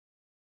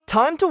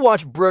Time to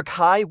watch Brook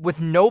High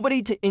with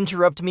nobody to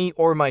interrupt me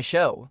or my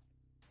show.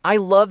 I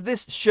love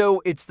this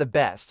show, it's the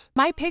best.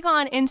 My pic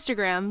on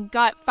Instagram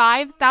got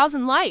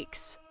 5,000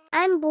 likes.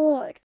 I'm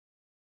bored.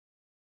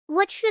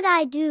 What should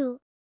I do?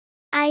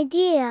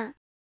 Idea.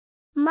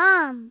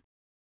 Mom.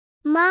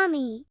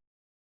 Mommy.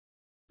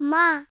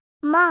 Mom.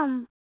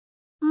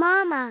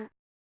 Mama.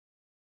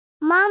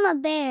 Mama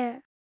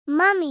bear.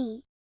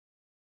 Mummy.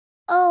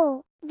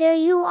 Oh, there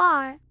you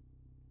are.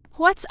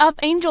 What's up,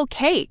 Angel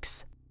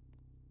Cakes?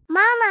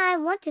 Mama, I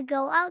want to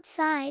go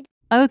outside.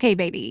 Okay,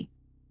 baby.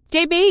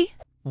 JB?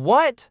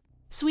 What?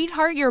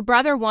 Sweetheart, your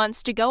brother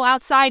wants to go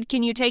outside.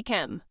 Can you take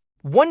him?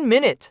 1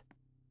 minute.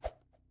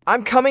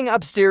 I'm coming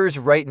upstairs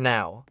right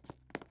now.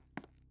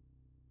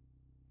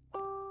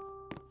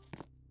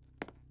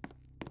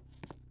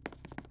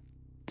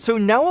 So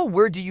Nowa,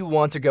 where do you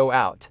want to go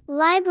out?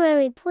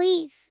 Library,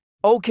 please.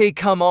 Okay,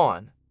 come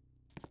on.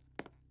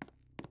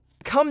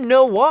 Come,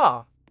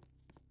 Nowa.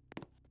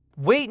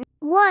 Wait,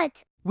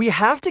 What? we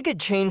have to get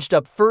changed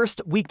up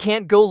first. We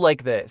can't go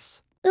like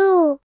this.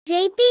 Ooh,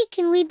 JB,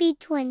 can we be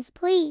twins,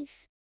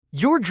 please?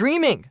 You're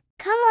dreaming.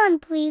 Come on,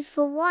 please,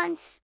 for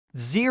once.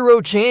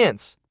 0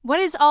 chance. What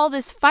is all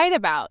this fight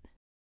about?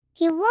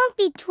 He won't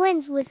be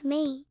twins with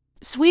me.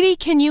 Sweetie,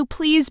 can you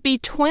please be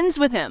twins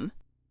with him?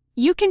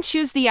 You can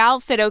choose the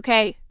outfit,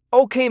 okay?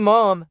 Okay,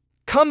 Mom.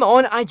 Come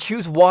on, I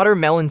choose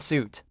watermelon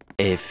suit.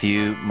 A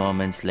few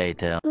moments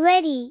later.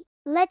 Ready.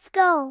 Let's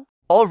go.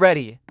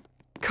 Already.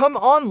 Come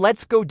on,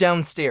 let's go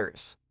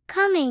downstairs.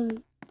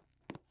 Coming.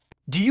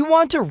 Do you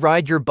want to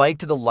ride your bike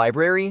to the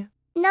library?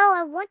 No,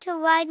 I want to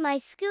ride my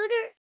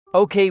scooter.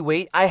 Okay,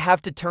 wait, I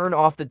have to turn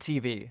off the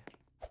TV.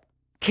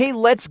 Okay,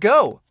 let's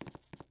go.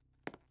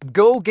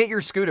 Go get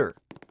your scooter.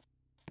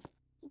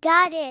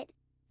 Got it.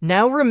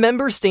 Now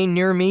remember, stay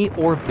near me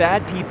or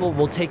bad people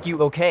will take you,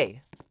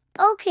 okay?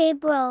 Okay,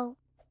 bro.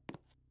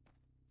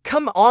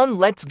 Come on,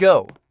 let's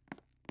go.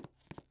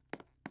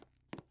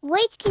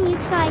 Wait, can you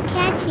try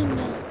catching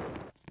me?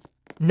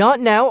 Not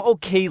now,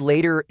 okay,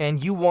 later,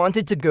 and you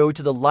wanted to go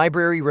to the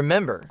library,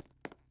 remember?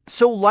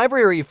 So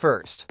library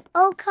first.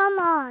 Oh, come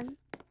on.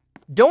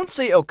 Don't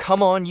say, oh,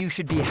 come on, you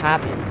should be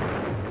happy.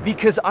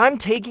 Because I'm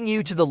taking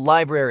you to the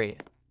library.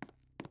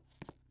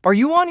 Are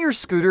you on your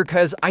scooter?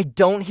 Cause I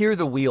don't hear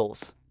the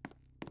wheels.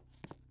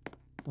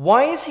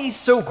 Why is he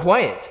so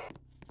quiet?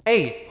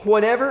 Hey,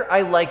 whatever,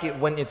 I like it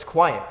when it's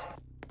quiet.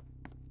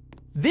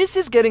 This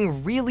is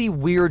getting really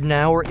weird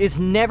now, or is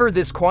never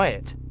this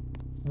quiet.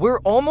 We're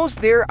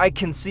almost there, I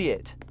can see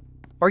it.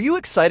 Are you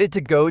excited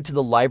to go to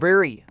the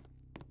library?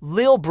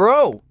 Lil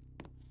bro.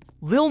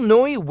 Lil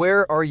Nowa,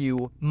 where are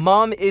you?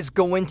 Mom is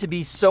going to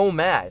be so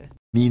mad.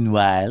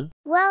 Meanwhile.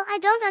 Well, I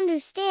don't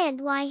understand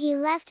why he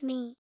left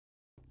me.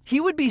 He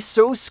would be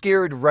so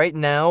scared right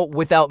now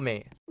without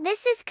me.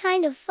 This is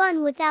kind of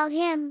fun without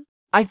him.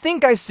 I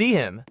think I see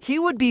him. He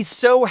would be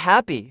so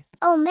happy.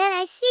 Oh man,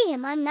 I see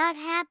him. I'm not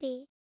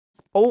happy.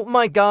 Oh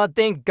my god,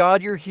 thank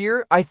God you're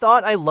here. I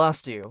thought I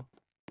lost you.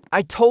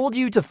 I told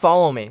you to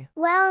follow me.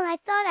 Well, I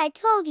thought I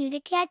told you to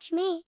catch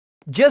me.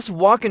 Just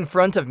walk in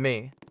front of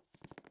me.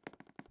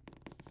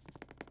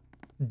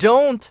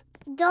 Don't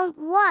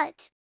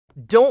What?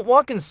 Don't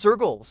walk in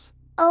circles.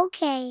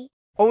 Okay.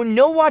 Oh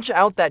no, watch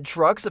out, that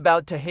truck's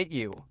about to hit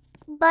you.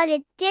 But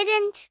it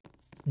didn't.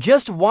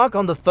 Just walk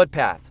on the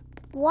footpath.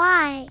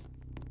 Why?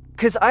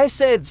 'Cause I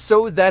said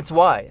so, that's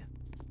why.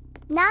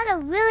 Not a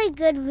really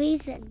good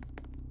reason.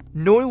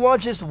 Nowa,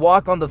 just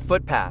walk on the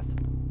footpath.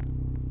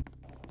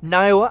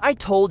 Nowa, I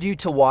told you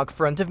to walk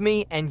front of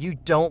me and you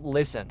don't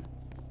listen.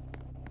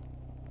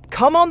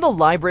 Come on, the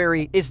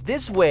library is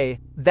this way.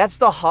 That's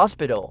the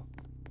hospital.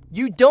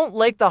 You don't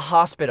like the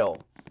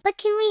hospital. But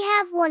can we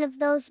have one of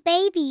those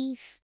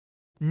babies?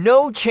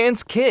 No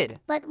chance, kid.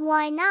 But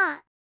why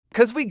not?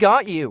 'Cause we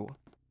got you.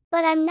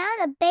 But I'm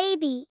not a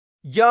baby.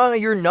 Yeah,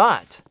 you're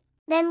not.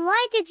 Then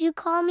why did you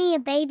call me a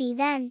baby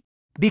then?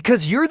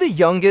 Because you're the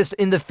youngest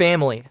in the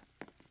family.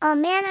 Oh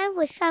man, I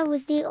wish I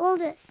was the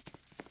oldest.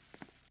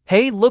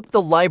 Hey, look,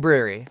 the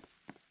library.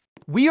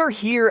 We are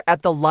here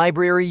at the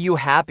library, you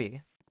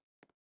happy?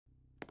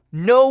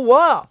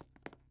 Nowa!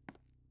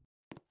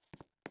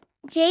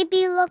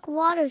 JB, look,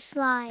 water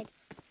slide.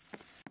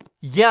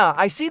 Yeah,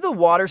 I see the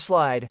water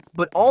slide,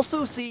 but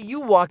also see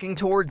you walking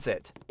towards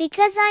it.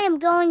 Because I am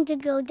going to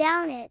go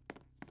down it.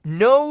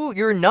 No,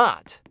 you're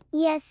not.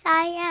 Yes,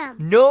 I am.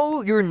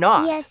 No, you're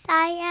not. Yes,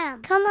 I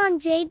am. Come on,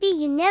 JB,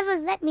 you never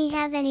let me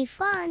have any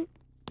fun.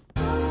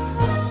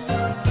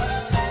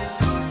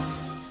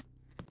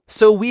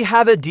 So we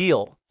have a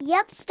deal.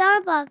 Yep,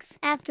 Starbucks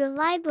after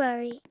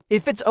library.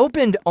 If it's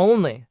opened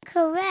only.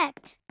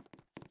 Correct.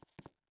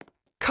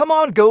 Come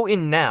on, go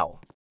in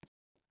now.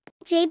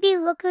 JB,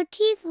 look, her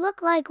teeth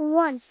look like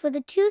ones for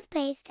the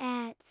toothpaste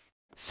ads.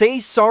 Say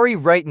sorry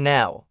right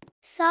now.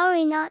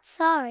 Sorry, not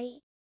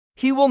sorry.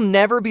 He will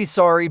never be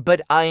sorry,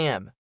 but I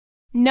am.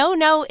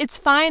 No, it's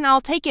fine.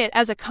 I'll take it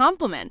as a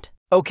compliment.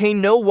 Okay,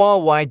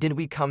 Nowa, why did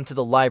we come to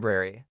the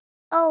library?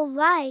 Oh,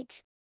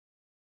 right.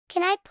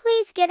 Can I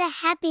please get a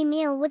Happy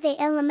Meal with a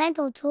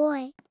elemental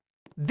toy?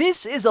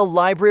 This is a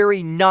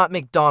library, not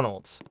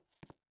McDonald's.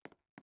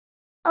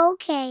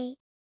 Okay.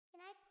 Can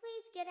I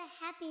please get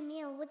a Happy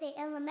Meal with a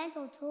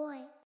elemental toy?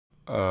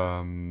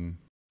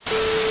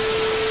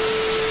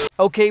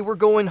 Okay, we're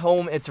going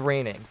home, it's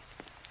raining.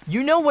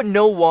 You know what,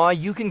 Nowa,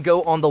 you can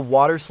go on the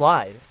water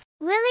slide.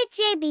 Really,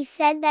 JB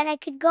said that I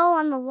could go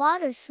on the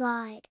water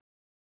slide.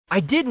 I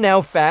did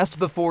now fast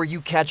before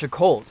you catch a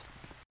cold.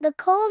 The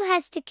cold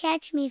has to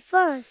catch me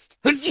first.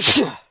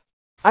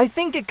 I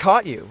think it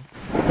caught you.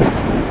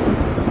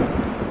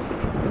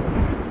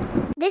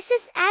 This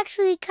is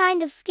actually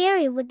kind of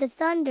scary with the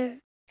thunder.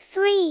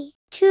 3,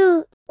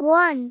 2,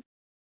 1.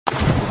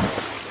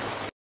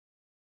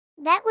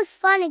 That was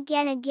fun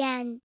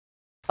again.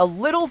 A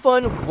little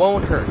fun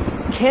won't hurt.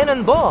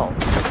 Cannonball!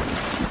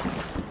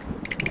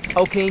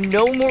 Okay,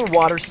 no more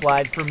water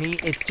slide for me,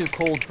 it's too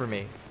cold for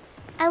me.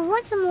 I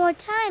want some more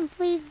time,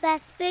 please,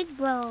 best big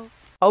bro.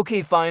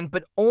 Okay, fine,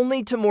 but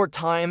only to more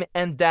time,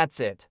 and that's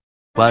it.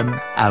 1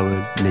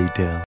 hour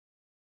later.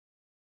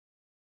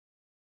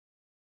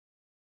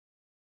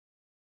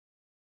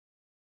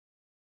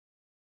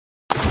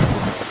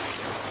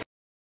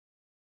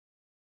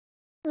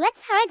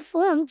 Let's hide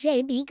from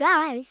JB,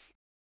 guys.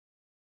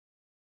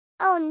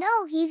 Oh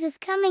no, he's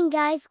just coming,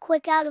 guys,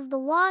 quick out of the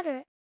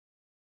water.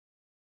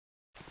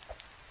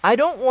 I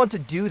don't want to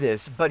do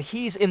this, but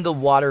he's in the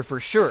water for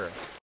sure.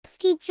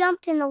 He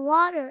jumped in the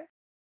water.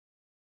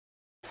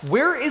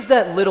 Where is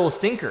that little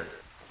stinker?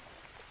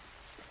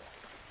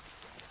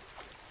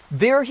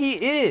 There he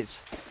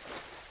is.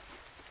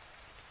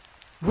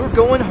 We're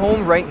going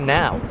home right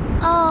now.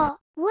 Oh,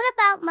 what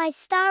about my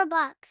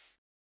Starbucks?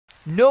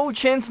 No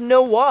chance,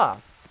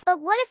 Nowa. But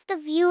what if the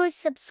viewer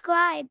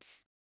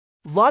subscribes?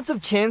 Lots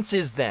of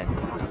chances then.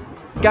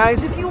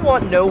 Guys, if you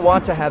want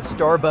Nowa to have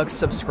Starbucks,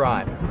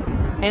 subscribe.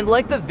 And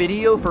like the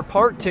video for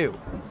part 2.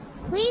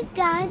 Please,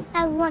 guys,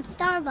 I want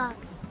Starbucks.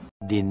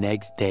 The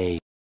next day.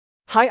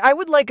 Hi, I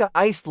would like an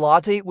iced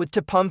latte with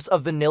 2 pumps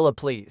of vanilla,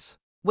 please.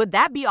 Would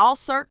that be all,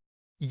 sir?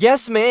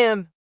 Yes,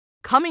 ma'am.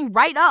 Coming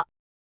right up.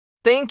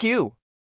 Thank you.